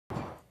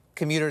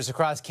Commuters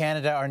across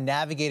Canada are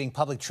navigating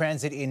public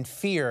transit in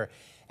fear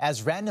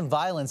as random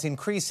violence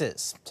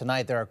increases.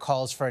 Tonight, there are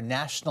calls for a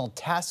national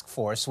task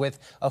force with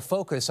a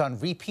focus on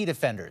repeat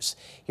offenders.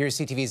 Here's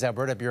CTV's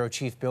Alberta Bureau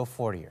Chief Bill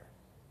Fortier.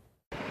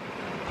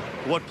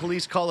 What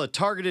police call a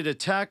targeted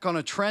attack on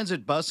a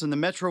transit bus in the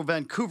Metro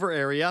Vancouver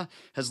area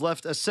has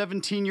left a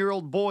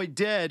 17-year-old boy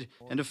dead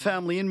and a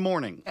family in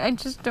mourning. I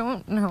just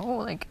don't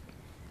know,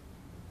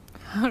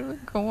 how do we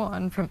go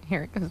on from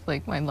here? Because,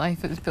 my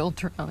life is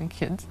built around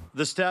kids.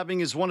 The stabbing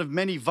is one of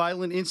many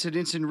violent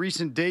incidents in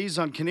recent days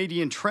on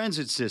Canadian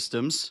transit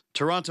systems.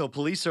 Toronto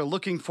police are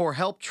looking for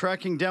help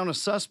tracking down a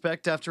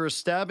suspect after a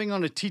stabbing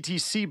on a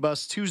TTC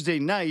bus Tuesday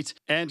night.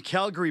 And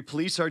Calgary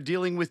police are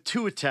dealing with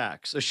two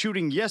attacks. A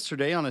shooting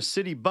yesterday on a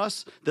city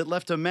bus that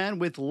left a man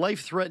with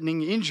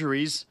life-threatening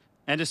injuries,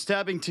 and a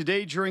stabbing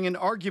today during an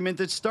argument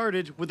that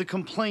started with a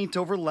complaint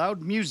over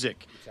loud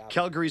music.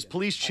 Calgary's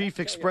police chief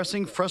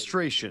expressing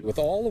frustration. With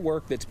all the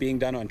work that's being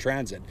done on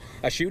transit,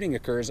 a shooting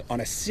occurs on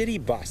a city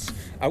bus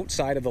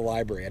outside of the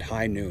library at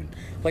high noon.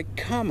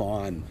 Come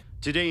on.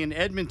 Today in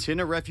Edmonton,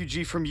 a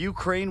refugee from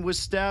Ukraine was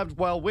stabbed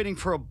while waiting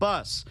for a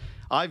bus.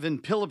 Ivan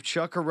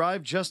Pilipchuk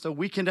arrived just a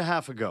week and a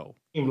half ago.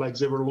 They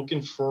were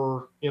looking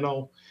for,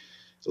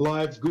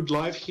 good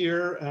life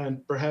here,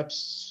 and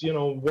perhaps,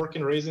 work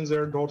and raising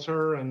their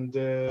daughter and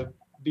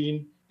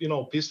being,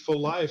 peaceful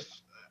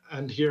life.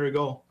 And here we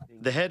go.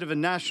 The head of a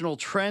national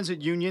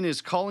transit union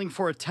is calling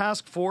for a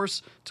task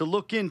force to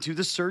look into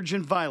the surge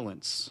in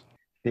violence.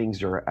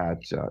 Things are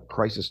at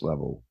crisis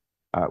level.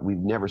 We've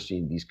never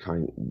seen these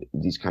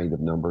kind of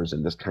numbers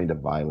and this kind of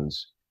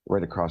violence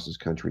right across this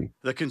country.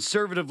 The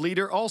Conservative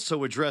leader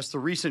also addressed the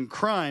recent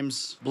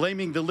crimes,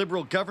 blaming the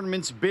Liberal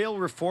government's bail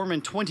reform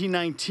in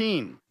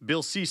 2019.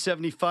 Bill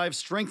C-75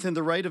 strengthened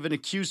the right of an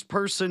accused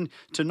person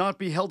to not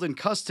be held in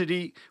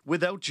custody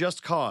without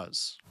just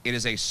cause. It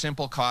is a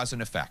simple cause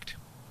and effect.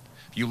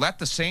 You let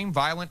the same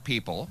violent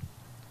people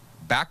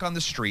back on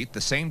the street the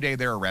same day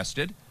they're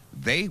arrested,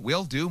 they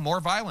will do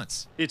more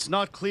violence. It's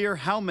not clear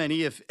how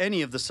many, if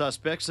any, of the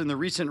suspects in the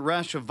recent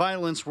rash of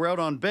violence were out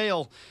on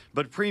bail,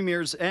 but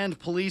premiers and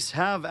police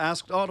have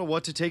asked Ottawa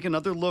to take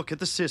another look at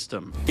the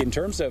system. In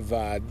terms of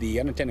the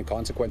unintended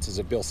consequences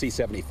of Bill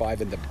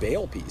C-75 and the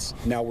bail piece,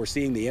 now we're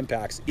seeing the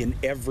impacts in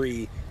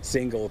every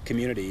single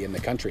community in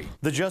the country.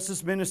 The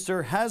Justice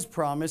Minister has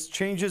promised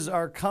changes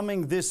are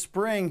coming this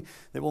spring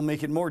that will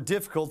make it more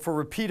difficult for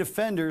repeat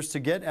offenders to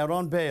get out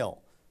on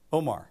bail.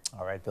 Omar.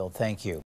 All right, Bill, thank you.